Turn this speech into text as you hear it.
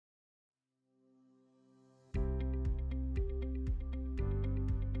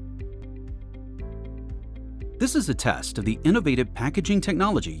This is a test of the innovative packaging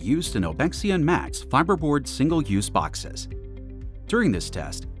technology used in Obexion Max fiberboard single-use boxes. During this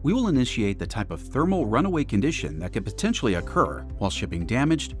test, we will initiate the type of thermal runaway condition that could potentially occur while shipping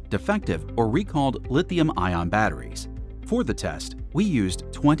damaged, defective, or recalled lithium-ion batteries. For the test, we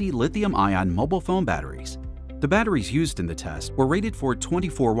used 20 lithium-ion mobile phone batteries. The batteries used in the test were rated for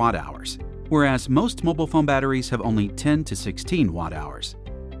 24 watt-hours, whereas most mobile phone batteries have only 10 to 16 watt-hours.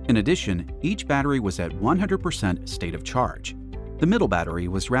 In addition, each battery was at 100% state of charge. The middle battery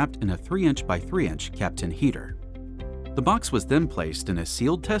was wrapped in a 3" by 3" kept-in heater. The box was then placed in a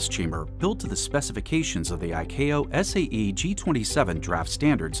sealed test chamber built to the specifications of the ICAO SAE G27 Draft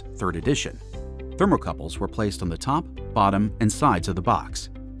Standards 3rd edition. Thermocouples were placed on the top, bottom, and sides of the box.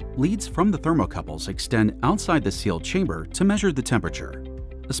 Leads from the thermocouples extend outside the sealed chamber to measure the temperature.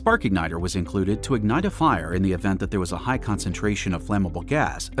 A spark igniter was included to ignite a fire in the event that there was a high concentration of flammable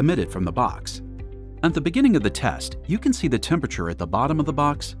gas emitted from the box. At the beginning of the test, you can see the temperature at the bottom of the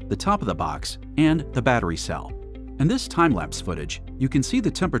box, the top of the box, and the battery cell. In this time-lapse footage, you can see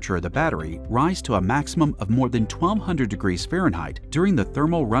the temperature of the battery rise to a maximum of more than 1200 degrees Fahrenheit during the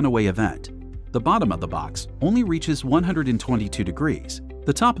thermal runaway event. The bottom of the box only reaches 122 degrees.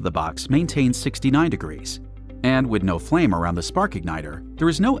 The top of the box maintains 69 degrees. And with no flame around the spark igniter, there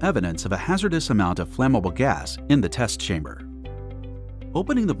is no evidence of a hazardous amount of flammable gas in the test chamber.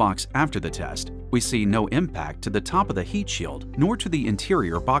 Opening the box after the test, we see no impact to the top of the heat shield nor to the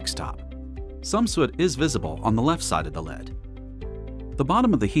interior box top. Some soot is visible on the left side of the lid. The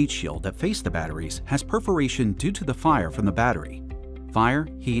bottom of the heat shield that faced the batteries has perforation due to the fire from the battery. Fire,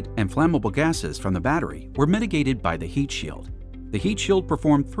 heat, and flammable gases from the battery were mitigated by the heat shield. The heat shield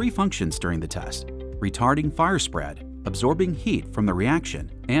performed 3 functions during the test: retarding fire spread, absorbing heat from the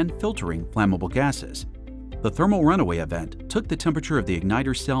reaction, and filtering flammable gases. The thermal runaway event took the temperature of the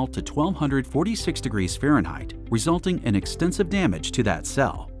igniter cell to 1246 degrees Fahrenheit, resulting in extensive damage to that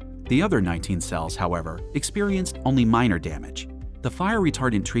cell. The other 19 cells, however, experienced only minor damage. The fire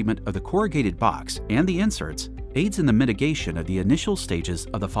retardant treatment of the corrugated box and the inserts aids in the mitigation of the initial stages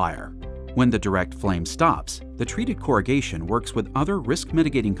of the fire. When the direct flame stops, the treated corrugation works with other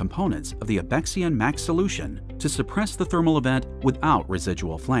risk-mitigating components of the Obexion Max solution to suppress the thermal event without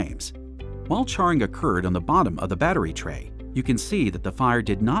residual flames. While charring occurred on the bottom of the battery tray, you can see that the fire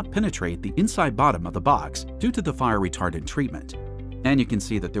did not penetrate the inside bottom of the box due to the fire retardant treatment. And you can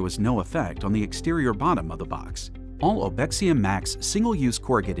see that there was no effect on the exterior bottom of the box. All Obexion Max single-use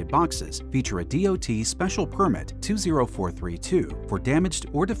corrugated boxes feature a DOT Special Permit 20432 for damaged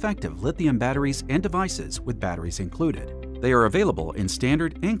or defective lithium batteries and devices with batteries included. They are available in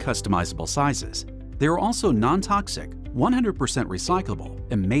standard and customizable sizes. They are also non-toxic, 100% recyclable,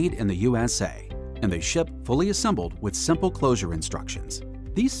 and made in the USA. And they ship fully assembled with simple closure instructions.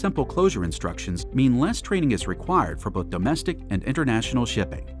 These simple closure instructions mean less training is required for both domestic and international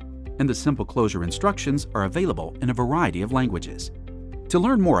shipping. And the simple closure instructions are available in a variety of languages. To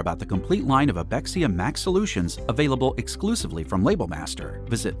learn more about the complete line of Obexion Max solutions available exclusively from Labelmaster,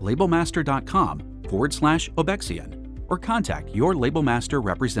 visit labelmaster.com/Obexion or contact your Labelmaster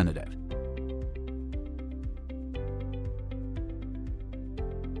representative.